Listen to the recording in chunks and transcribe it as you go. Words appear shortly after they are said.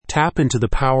Tap into the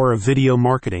power of video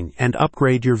marketing and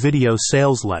upgrade your video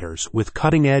sales letters with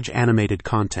cutting-edge animated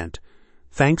content.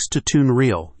 Thanks to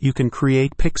ToonReel, you can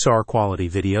create Pixar-quality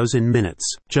videos in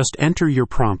minutes. Just enter your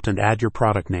prompt and add your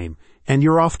product name, and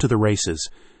you're off to the races.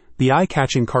 The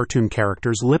eye-catching cartoon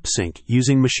characters lip-sync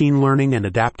using machine learning and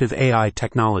adaptive AI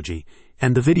technology,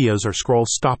 and the videos are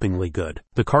scroll-stoppingly good.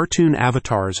 The cartoon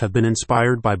avatars have been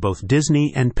inspired by both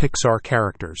Disney and Pixar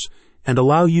characters, and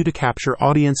allow you to capture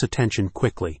audience attention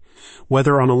quickly,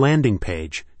 whether on a landing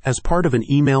page, as part of an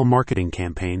email marketing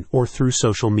campaign, or through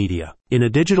social media. In a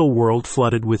digital world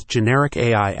flooded with generic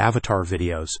AI avatar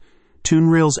videos,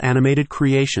 ToonReel's animated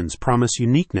creations promise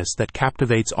uniqueness that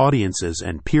captivates audiences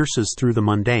and pierces through the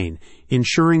mundane,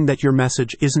 ensuring that your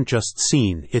message isn't just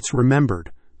seen, it's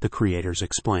remembered, the creators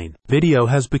explain. Video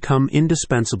has become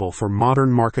indispensable for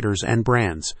modern marketers and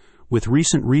brands, with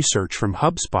recent research from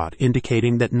HubSpot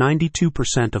indicating that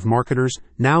 92% of marketers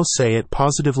now say it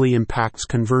positively impacts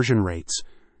conversion rates.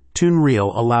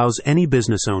 ToonReel allows any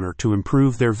business owner to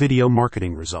improve their video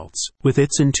marketing results. With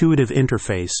its intuitive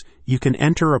interface, you can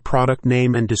enter a product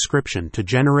name and description to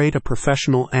generate a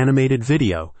professional animated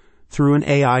video through an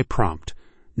AI prompt.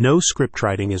 No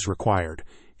scriptwriting is required,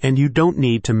 and you don't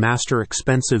need to master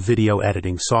expensive video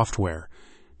editing software.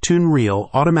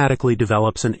 ToonReel automatically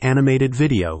develops an animated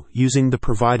video using the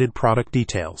provided product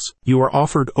details. You are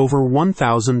offered over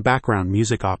 1,000 background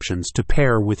music options to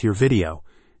pair with your video,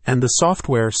 and the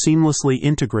software seamlessly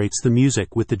integrates the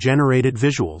music with the generated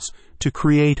visuals to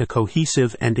create a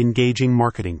cohesive and engaging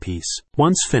marketing piece.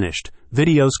 Once finished,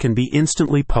 videos can be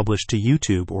instantly published to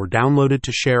YouTube or downloaded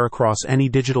to share across any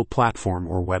digital platform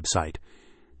or website.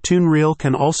 ToonReel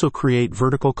can also create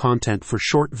vertical content for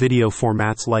short video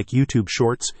formats like YouTube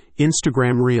Shorts,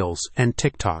 Instagram Reels, and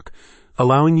TikTok,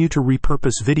 allowing you to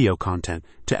repurpose video content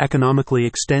to economically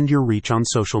extend your reach on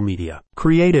social media.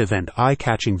 Creative and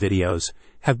eye-catching videos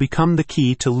have become the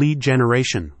key to lead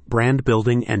generation, brand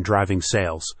building, and driving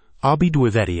sales, Abhi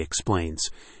Dwivedi explains.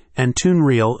 And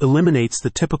ToonReel eliminates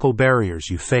the typical barriers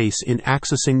you face in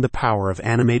accessing the power of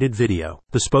animated video.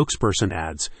 The spokesperson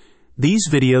adds, "These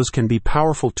videos can be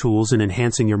powerful tools in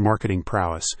enhancing your marketing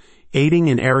prowess, aiding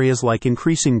in areas like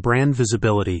increasing brand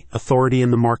visibility, authority in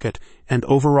the market, and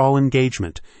overall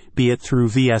engagement, be it through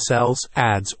VSLs,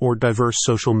 ads, or diverse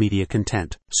social media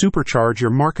content." Supercharge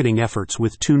your marketing efforts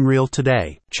with ToonReel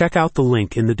today. Check out the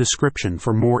link in the description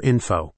for more info.